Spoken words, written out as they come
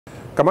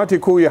Kamati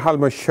Kuu ya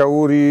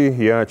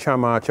Halmashauri ya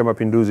Chama cha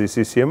Mapinduzi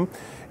CCM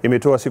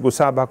imetoa siku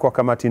 7 kwa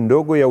Kamati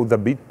Ndogo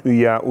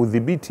ya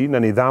Udhibiti na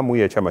Nidhamu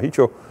ya chama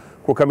hicho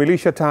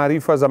kukamilisha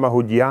taarifa za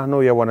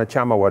mahojiano ya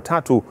wanachama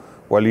watatu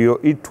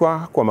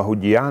walioitwa kwa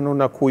mahojiano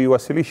na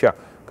kuiwasilisha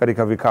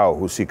katika vikao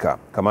husika.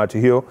 Kamati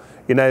hiyo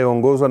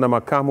inayoongozwa na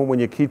makamu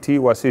mwenyekiti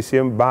wa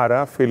CCM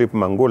Bara Philip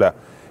Mangula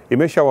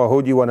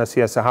imeshawahoji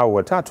wanasiasa hao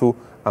watatu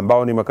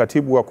ambao ni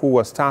makatibu wakuu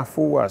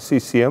wastaafu wa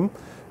CCM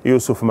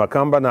Yusuph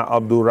Makamba na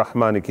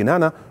Abdulrahmani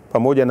Kinana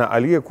pamoja na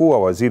aliyekuwa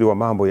waziri wa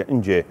mambo ya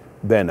nje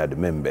Bernard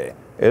Membe.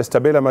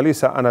 Estabela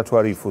Malisa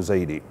anatuarifu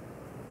zaidi.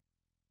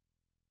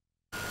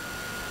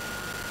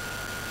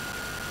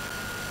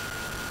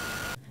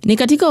 Ni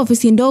katika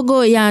ofisi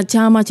ndogo ya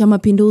Chama cha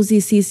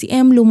Mapinduzi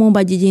CCM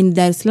Lumumba jijini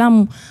Dar es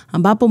Salaam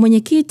ambapo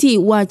mwenyekiti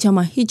wa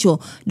chama hicho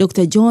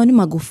Dr. John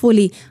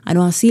Magufuli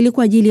anawasili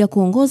kwa ajili ya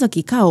kuongoza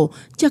kikao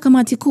cha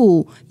Kamati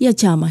Kuu ya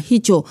chama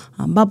hicho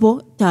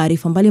ambapo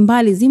taarifa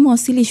mbalimbali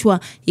zimewasilishwa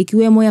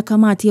ikiwemo ya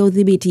Kamati ya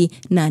Udhibiti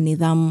na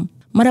Nidhamu.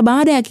 Mara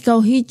baada ya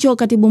kikao hicho,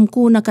 katibu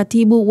mkuu na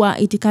katibu wa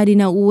itikadi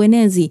na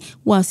uenezi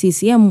wa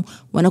CCM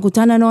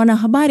wanakutana na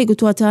wanahabari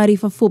kutoa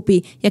taarifa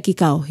fupi ya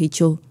kikao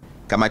hicho.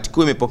 Kamati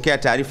Kuu imepokea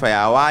taarifa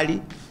ya awali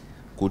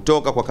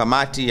kutoka kwa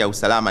Kamati ya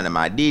Usalama na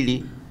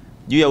Maadili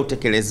juu ya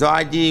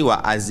utekelezaji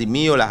wa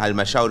azimio la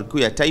Halmashauri Kuu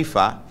ya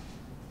Taifa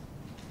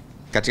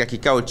katika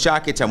kikao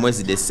chake cha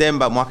mwezi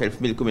Desemba mwaka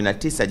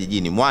 2019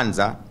 jijini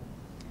Mwanza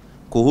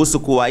kuhusu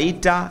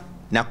kuwaita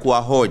na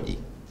kuwahoji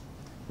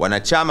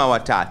wanachama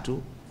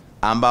watatu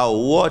ambao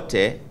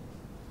wote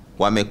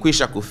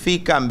wamekwisha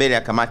kufika mbele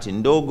ya Kamati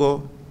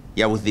Ndogo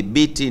ya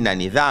Udhibiti na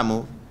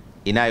Nidhamu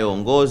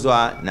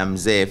inayoongozwa na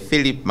mzee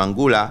Philip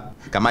Mangula.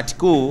 Kamati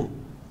Kuu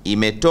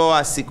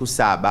imetoa siku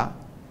 7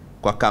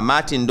 kwa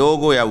Kamati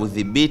Ndogo ya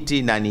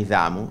Udhibiti na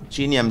Nidhamu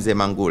chini ya mzee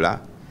Mangula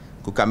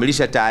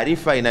kukamilisha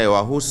taarifa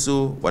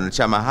inayowahusu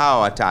wanachama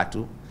hawa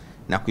watatu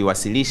na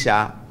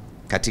kuiwasilisha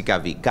katika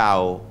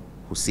vikao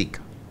husika.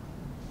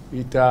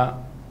 Itatumia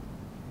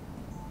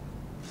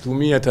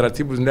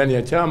taratibu ndani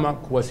ya chama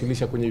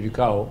kuwasilisha kwenye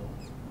vikao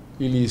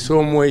ili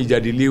isomwe,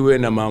 ijadiliwe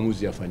na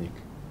maamuzi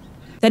yafanyike.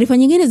 Taarifa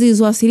nyingine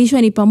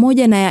zilizowasilishwa ni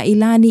pamoja na ya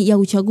ilani ya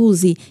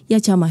uchaguzi ya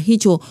chama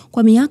hicho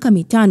kwa miaka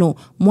 5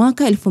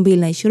 mwaka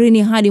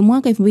 2020 hadi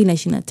mwaka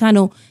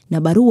 2025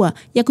 na barua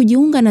ya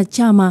kujiunga na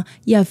chama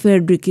ya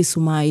Frederick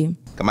Sumai.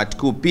 Kamati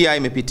Kuu pia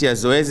imepitia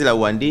zoezi la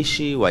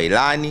uandishi wa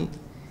ilani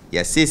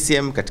ya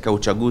CCM katika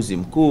uchaguzi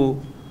mkuu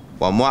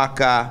wa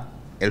mwaka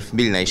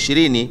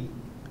 2020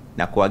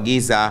 na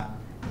kuagiza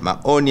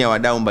maoni ya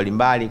wadau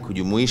mbalimbali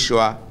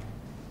kujumuishwa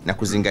na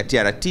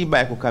kuzingatia ratiba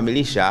ya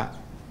kukamilisha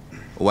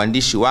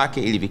uandishi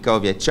wake ili vikao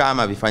vya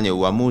chama vifanye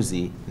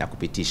uamuzi na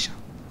kupitisha.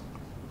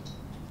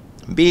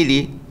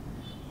 2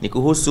 ni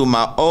kuhusu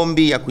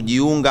maombi ya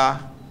kujiunga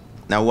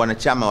na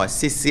wanachama wa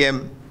CCM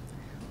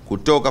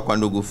kutoka kwa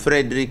ndugu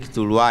Frederick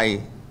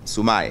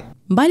Sumai.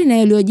 Mbali na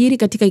yaliyojiri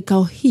katika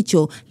kikao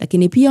hicho,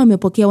 lakini pia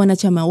wamepokea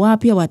wanachama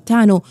wapya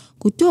 5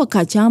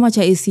 kutoka chama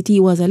cha ACT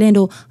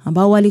Wazalendo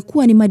ambao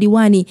walikuwa ni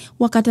madiwani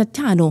wa kata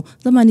 5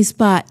 za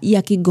manispaa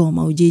ya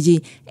Kigoma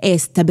Ujiji.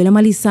 Estabela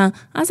Malisa,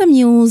 Azam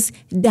News,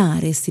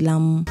 Dar es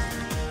Salaam.